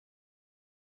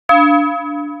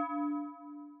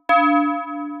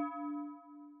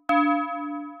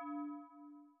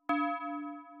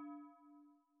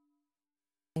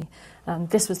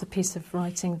This was the piece of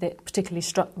writing that particularly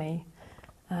struck me.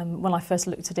 When I first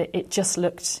looked at it, it just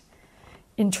looked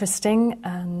interesting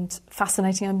and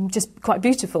fascinating and just quite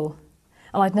beautiful.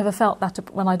 And I'd never felt that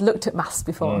when I'd looked at maths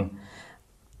before.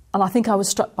 And I think I was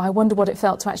struck by, I wonder what it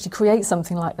felt to actually create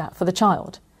something like that for the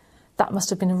child. That must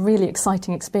have been a really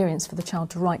exciting experience for the child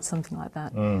to write something like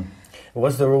that.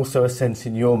 Was there also a sense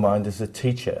in your mind as a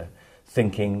teacher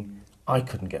thinking, I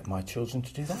couldn't get my children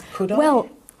to do that, could I? Well,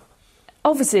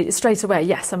 obviously, straight away,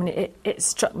 yes. I mean, it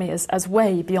struck me as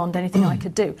way beyond anything I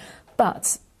could do.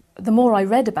 But the more I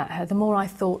read about her, the more I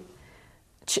thought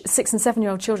 6- and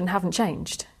 7-year-old children haven't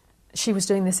changed. She was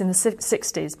doing this in the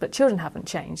 60s, but children haven't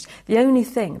changed. The only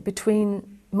thing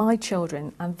between my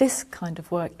children and this kind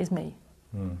of work is me.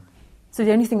 So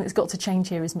the only thing that's got to change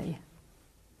here is me.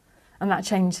 And that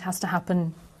change has to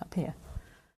happen up here.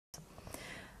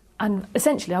 And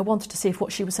essentially, I wanted to see if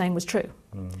what she was saying was true.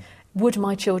 Would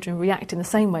my children react in the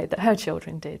same way that her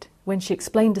children did? When she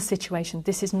explained a situation,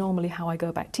 this is normally how I go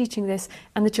about teaching this,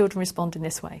 and the children respond in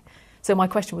this way. So my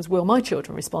question was, will my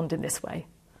children respond in this way?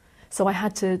 So I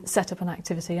had to set up an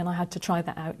activity and I had to try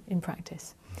that out in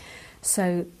practice.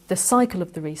 So the cycle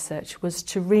of the research was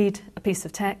to read a piece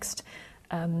of text.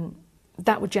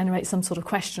 That would generate some sort of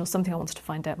question or something I wanted to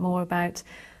find out more about.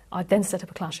 I'd then set up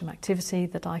a classroom activity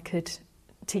that I could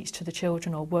teach to the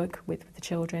children or work with the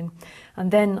children.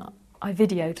 And then I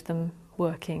videoed them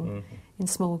working in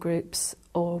small groups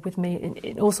or with me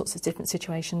in all sorts of different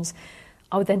situations.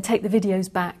 I would then take the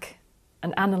videos back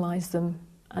and analyse them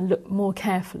and look more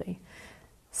carefully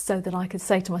so that I could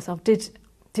say to myself,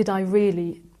 did I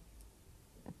really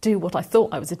do what I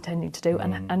thought I was intending to do?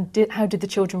 And how did the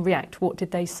children react? What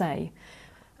did they say?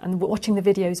 And watching the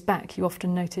videos back, you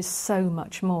often notice so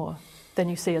much more than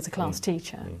you see as a class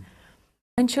teacher.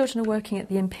 When children are working at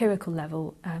the empirical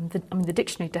level, the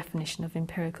dictionary definition of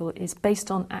empirical is based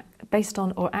on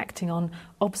or acting on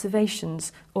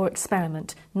observations or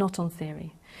experiment, not on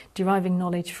theory, deriving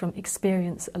knowledge from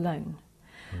experience alone.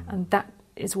 And that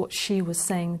is what she was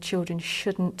saying children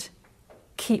shouldn't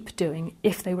keep doing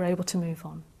if they were able to move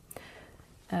on.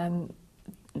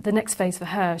 The next phase for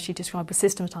her, she described was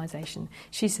systematisation.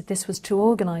 She said this was to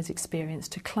organise experience,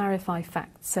 to clarify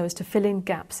facts so as to fill in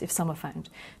gaps if some are found,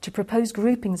 to propose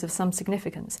groupings of some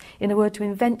significance, in a word, to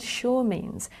invent sure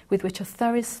means with which a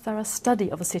thorough study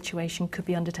of a situation could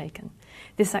be undertaken.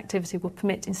 This activity will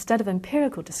permit, instead of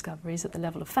empirical discoveries at the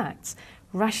level of facts,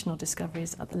 rational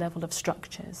discoveries at the level of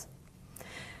structures.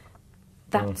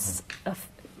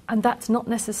 And that's not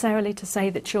necessarily to say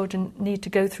that children need to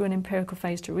go through an empirical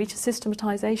phase to reach a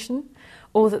systematisation,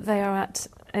 or that they are at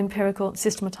empirical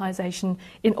systematisation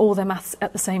in all their maths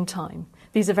at the same time.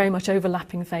 These are very much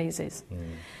overlapping phases.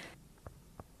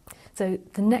 So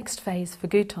the next phase for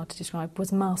Goutard to describe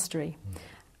was mastery.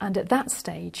 And at that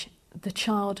stage, the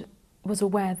child was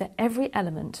aware that every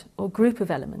element or group of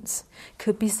elements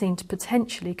could be seen to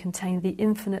potentially contain the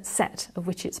infinite set of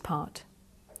which it's part,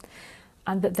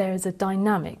 and that there is a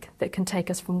dynamic that can take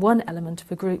us from one element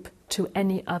of a group to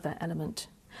any other element.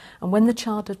 And when the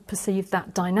child had perceived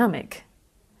that dynamic,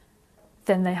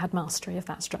 then they had mastery of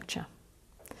that structure.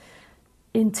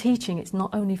 In teaching, it's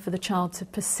not only for the child to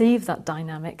perceive that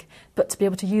dynamic, but to be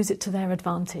able to use it to their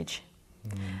advantage.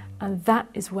 And that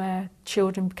is where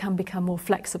children can become more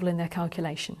flexible in their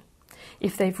calculation.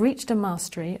 If they've reached a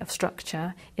mastery of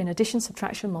structure in addition,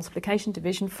 subtraction, multiplication,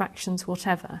 division, fractions,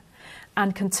 whatever,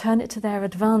 and can turn it to their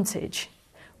advantage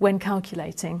when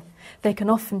calculating, they can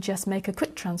often just make a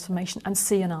quick transformation and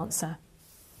see an answer.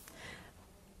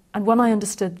 And when I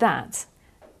understood that,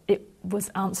 it was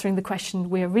answering the question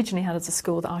we originally had as a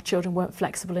school, that our children weren't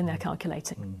flexible in their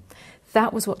calculating.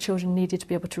 That was what children needed to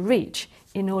be able to reach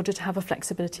in order to have a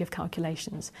flexibility of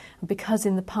calculations. And because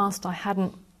in the past I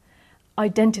hadn't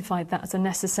identified that as a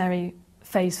necessary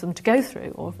phase for them to go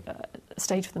through, or a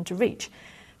stage for them to reach,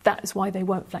 that is why they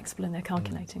weren't flexible in their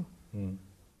calculating.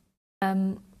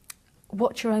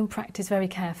 Watch your own practice very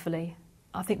carefully.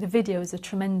 I think the video is a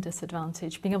tremendous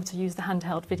advantage. Being able to use the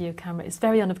handheld video camera is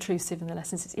very unobtrusive in the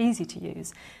lessons. It's easy to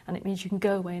use, and it means you can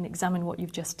go away and examine what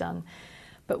you've just done.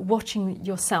 But watching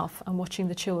yourself and watching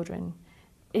the children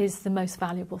is the most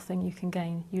valuable thing you can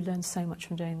gain. You learn so much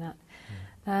from doing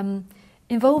that.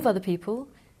 Involve other people,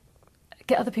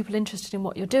 get other people interested in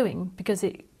what you're doing, because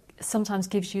it sometimes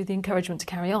gives you the encouragement to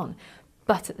carry on.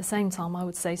 But at the same time, I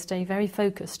would say stay very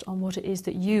focused on what it is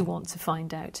that you want to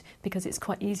find out, because it's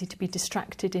quite easy to be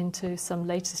distracted into some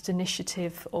latest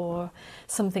initiative or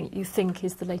something you think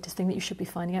is the latest thing that you should be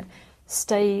finding out.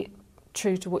 Stay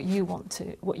true to what you want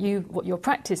to, what your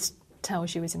practice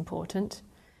tells you is important,